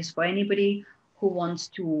 It is for anybody who wants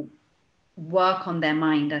to work on their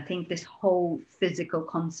mind. I think this whole physical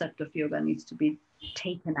concept of yoga needs to be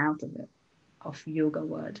taken out of it, of yoga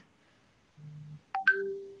word.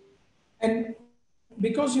 And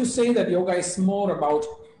because you say that yoga is more about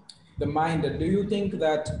the mind, do you think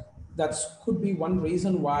that could be one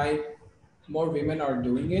reason why more women are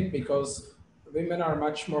doing it? Because women are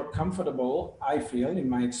much more comfortable, I feel, in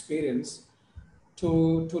my experience,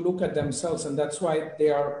 to look at themselves, and that's why they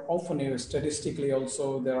are often, statistically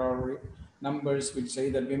also, there are numbers which say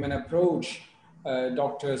that women approach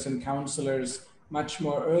doctors and counselors much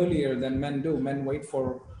more earlier than men do. Men wait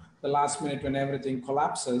for the last minute when everything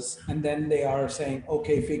collapses, and then they are saying,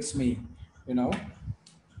 okay, fix me,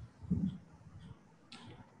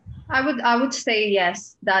 I would say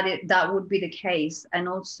yes, that would be the case. And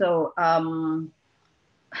also, all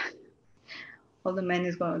the men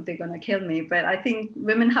they're gonna kill me, but I think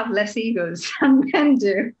women have less egos than men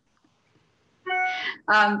do.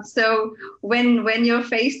 So when you're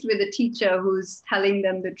faced with a teacher who's telling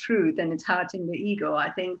them the truth and it's hurting the ego, I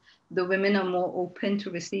think the women are more open to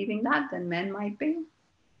receiving that than men might be.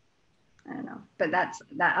 I don't know, but that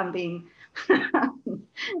I'm being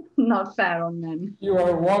not fair on men. You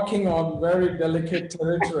are walking on very delicate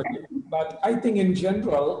territory, but I think in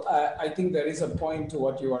general, I think there is a point to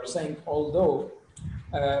what you are saying,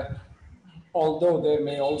 uh, although there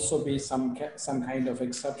may also be some kind of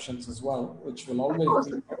exceptions as well, which will always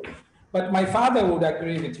be. But my father would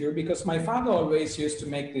agree with you, because my father always used to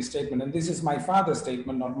make this statement, and this is my father's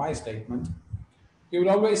statement, not my statement. He would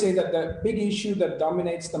always say that the big issue that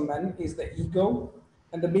dominates the men is the ego,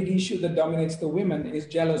 and the big issue that dominates the women is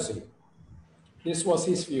jealousy. This was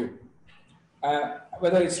his view.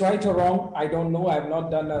 Whether it's right or wrong, I don't know. I have not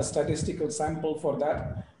done a statistical sample for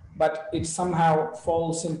that, but it somehow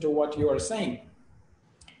falls into what you are saying,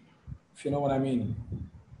 if you know what I mean.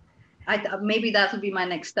 Maybe that will be my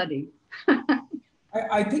next study.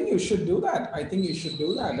 I think you should do that. I think you should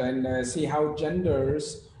do that and see how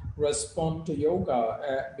genders respond to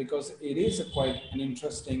yoga, because it is quite an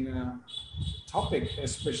interesting topic,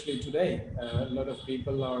 especially today. A lot of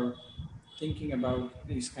people are thinking about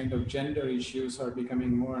these kind of gender issues are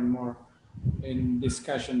becoming more and more in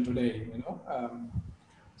discussion today, you know.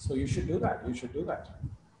 So you should do that. You should do that. You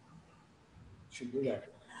should do that.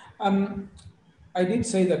 I did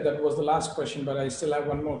say that that was the last question, but I still have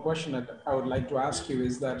one more question that I would like to ask you,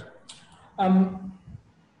 is that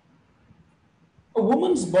a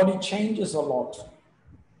woman's body changes a lot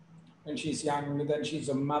when she's young, then she's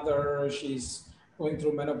a mother, she's going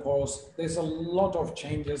through menopause. There's a lot of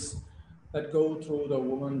changes that go through the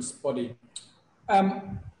woman's body.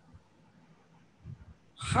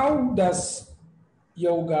 How does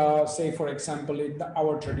yoga, say for example, in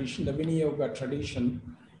our tradition, the Viniyoga tradition,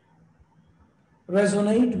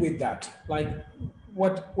 resonate with that? Like,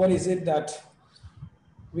 what is it that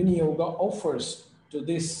Viniyoga offers to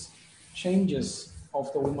these changes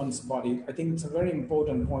of the woman's body? I think it's a very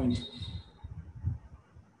important point.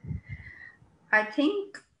 I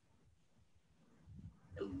think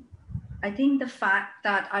the fact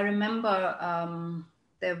that I remember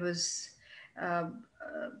there was a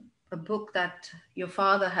book that your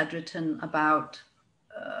father had written about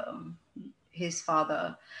his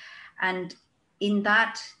father, and in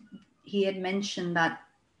that he had mentioned that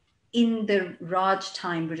in the Raj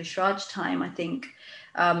time, British Raj time, I think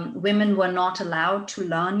women were not allowed to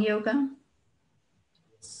learn yoga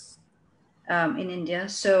in India.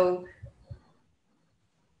 So,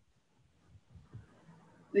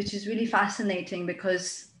 which is really fascinating,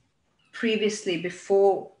 because previously,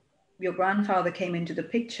 before your grandfather came into the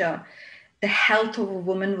picture, the health of a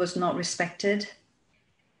woman was not respected.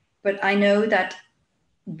 But I know that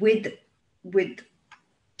with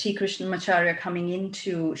T Krishnamacharya coming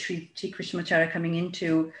into Sri T Krishnamacharya coming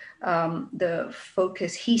into the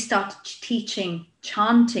focus, he started teaching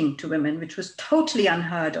chanting to women, which was totally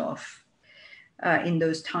unheard of in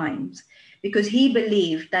those times, because he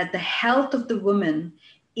believed that the health of the woman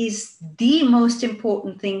is the most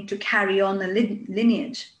important thing to carry on the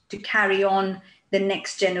lineage, to carry on the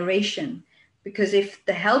next generation. Because if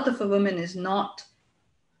the health of a woman is not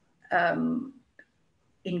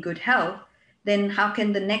in good health, then how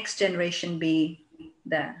can the next generation be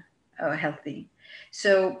there healthy?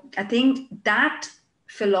 So I think that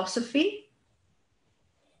philosophy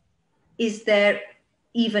is there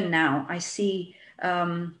even now. I see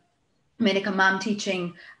Medika Ma'am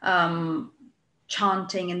teaching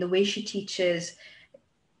chanting, and the way she teaches,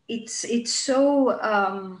 it's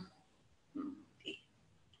so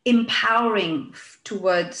empowering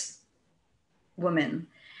towards women.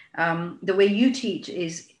 The way you teach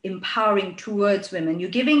is empowering towards women. You're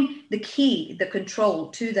giving the key, the control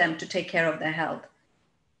to them to take care of their health.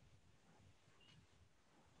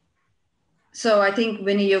 So I think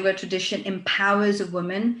Viniyoga tradition empowers a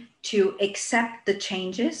woman to accept the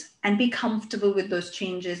changes and be comfortable with those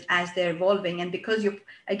changes as they're evolving. And because you're,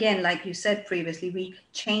 again, like you said previously, we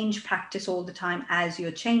change practice all the time as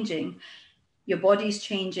you're changing. Your body's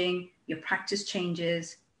changing, your practice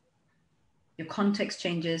changes, your context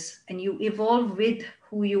changes, and you evolve with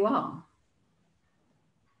who you are.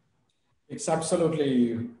 It's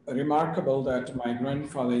absolutely remarkable that my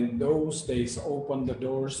grandfather in those days opened the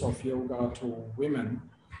doors of yoga to women,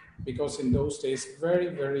 because in those days, very,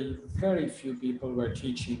 very, very few people were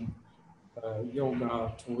teaching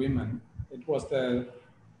yoga to women. It was the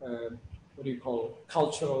what do you call,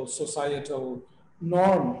 cultural, societal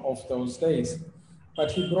norm of those days. But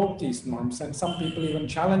he broke these norms, and some people even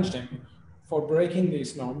challenged him for breaking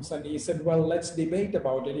these norms. And he said, well, let's debate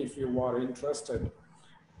about it if you are interested.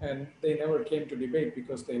 And they never came to debate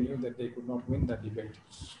because they knew that they could not win that debate.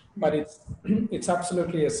 But it's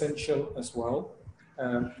absolutely essential as well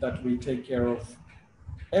that we take care of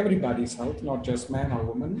everybody's health, not just man or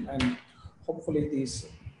woman. And hopefully these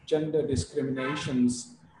gender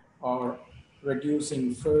discriminations are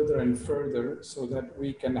reducing further and further so that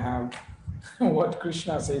we can have what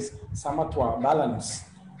Krishna says, samatwa, balance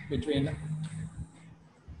between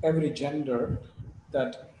every gender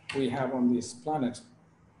that we have on this planet.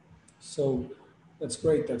 So that's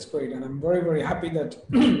great, that's great. And I'm very, very happy that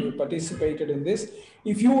you participated in this.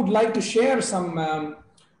 If you would like to share some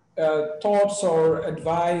thoughts or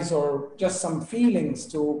advice or just some feelings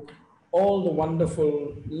to all the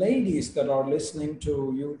wonderful ladies that are listening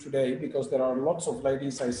to you today, because there are lots of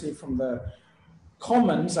ladies I see from the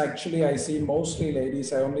comments. Actually, I see mostly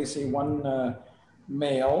ladies. I only see one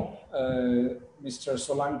male. Mr.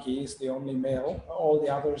 Solanki is the only male. All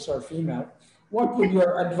the others are female. What would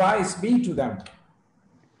your advice be to them?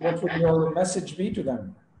 What would your message be to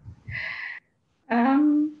them?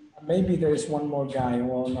 Maybe there is one more guy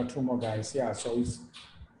or not, two more guys. Yeah, so it's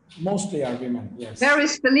mostly are women. Yes. Where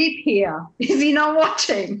is Philippe here? Is he not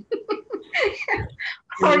watching?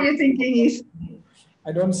 Or are you thinking he's...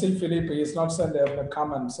 I don't see Philippe. He's not sent a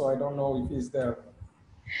comment, so I don't know if he's there.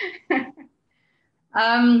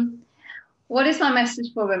 What is my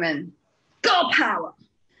message for women? Girl power!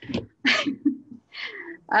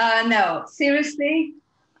 No, seriously,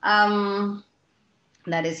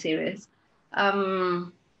 that is serious.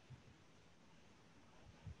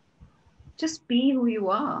 Just be who you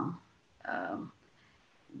are.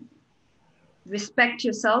 Respect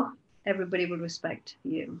yourself. Everybody will respect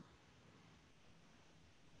you.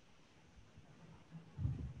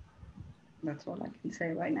 That's all I can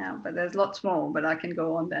say right now, but there's lots more, but I can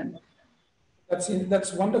go on then.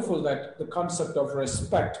 That's wonderful, that the concept of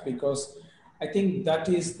respect, because I think that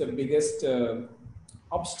is the biggest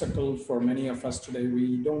obstacle for many of us today.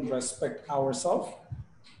 We don't respect ourselves,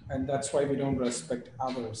 and that's why we don't respect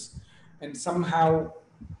others. And somehow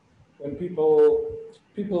when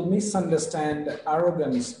people misunderstand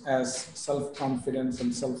arrogance as self-confidence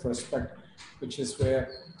and self-respect, which is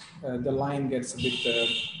where the line gets a bit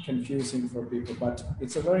confusing for people. But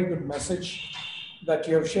it's a very good message that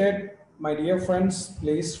you have shared. My dear friends,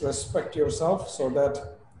 please respect yourself so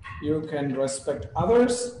that you can respect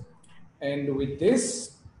others. And with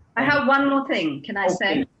this, I have one more thing, can I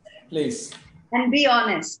say? Please. And be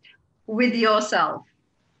honest with yourself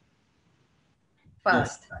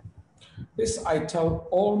first. Yes. This I tell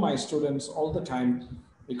all my students all the time,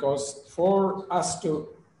 because for us to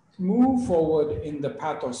move forward in the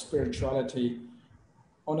path of spirituality,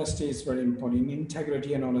 honesty is very important.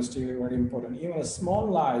 Integrity and honesty are very important. Even a small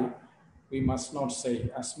lie, we must not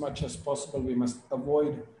say. As much as possible, we must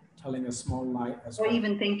avoid telling a small lie as well. Or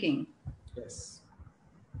even thinking. Yes.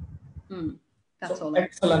 That's so all.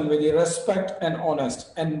 Excellent, Vidhi. Respect and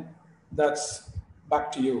honest. And that's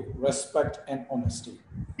back to you. Respect and honesty.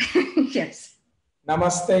 Yes.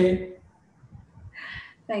 Namaste.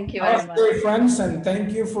 Thank you very much. Namaste, friends, and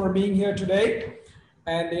thank you for being here today.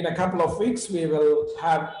 And in a couple of weeks, we will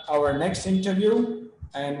have our next interview,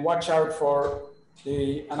 and watch out for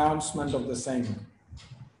the announcement of the same.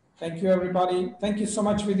 Thank you, everybody. Thank you so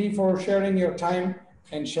much, Vidhi, for sharing your time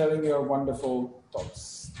and sharing your wonderful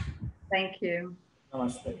thoughts. Thank you.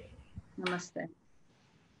 Namaste. Namaste.